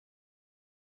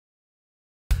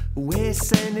We're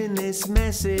sending this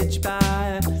message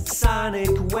by sonic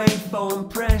waveform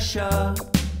pressure.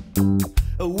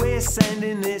 We're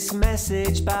sending this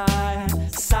message by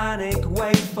sonic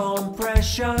waveform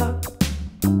pressure.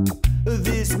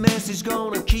 This message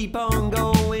gonna keep on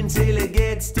going till it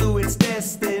gets to its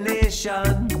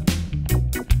destination.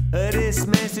 This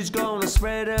message gonna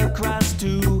spread across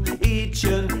to each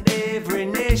and every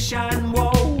nation.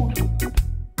 Whoa.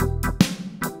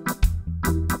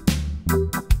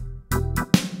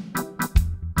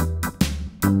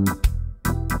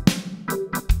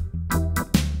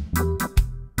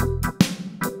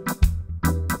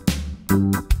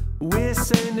 We're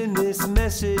sending this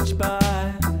message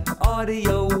by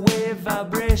audio wave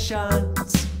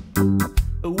vibrations.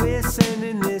 We're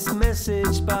sending this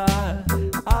message by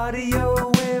audio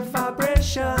wave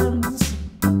vibrations.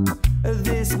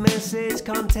 This message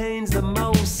contains the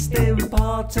most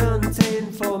important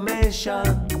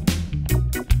information.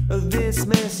 This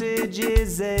message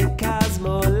is a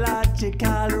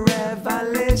cosmological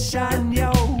revelation,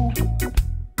 yo.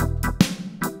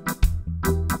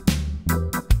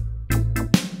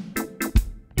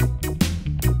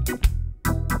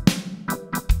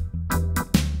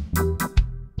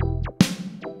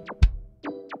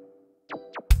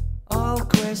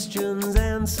 Questions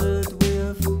answered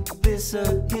with this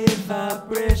hit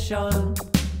vibration.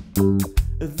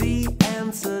 The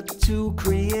answer to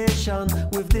creation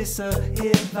with this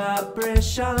hit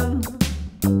vibration.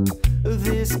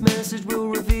 This message will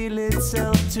reveal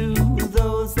itself to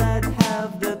those that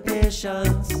have the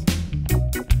patience.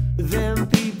 Them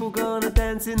people gonna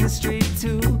dance in the street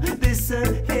to this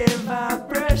hit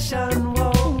vibration.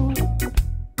 Whoa.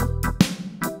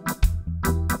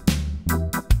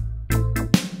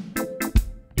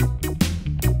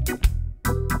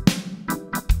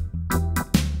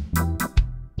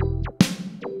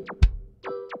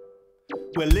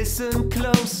 Well, listen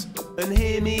close and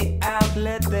hear me out,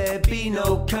 let there be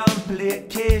no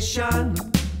complication.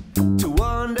 To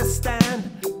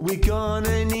understand, we're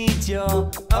gonna need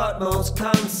your utmost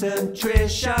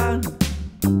concentration.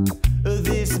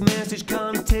 This message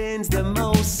contains the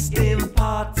most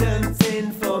important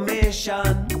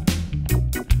information.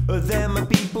 Them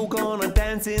people gonna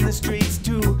dance in the streets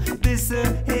to this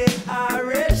hit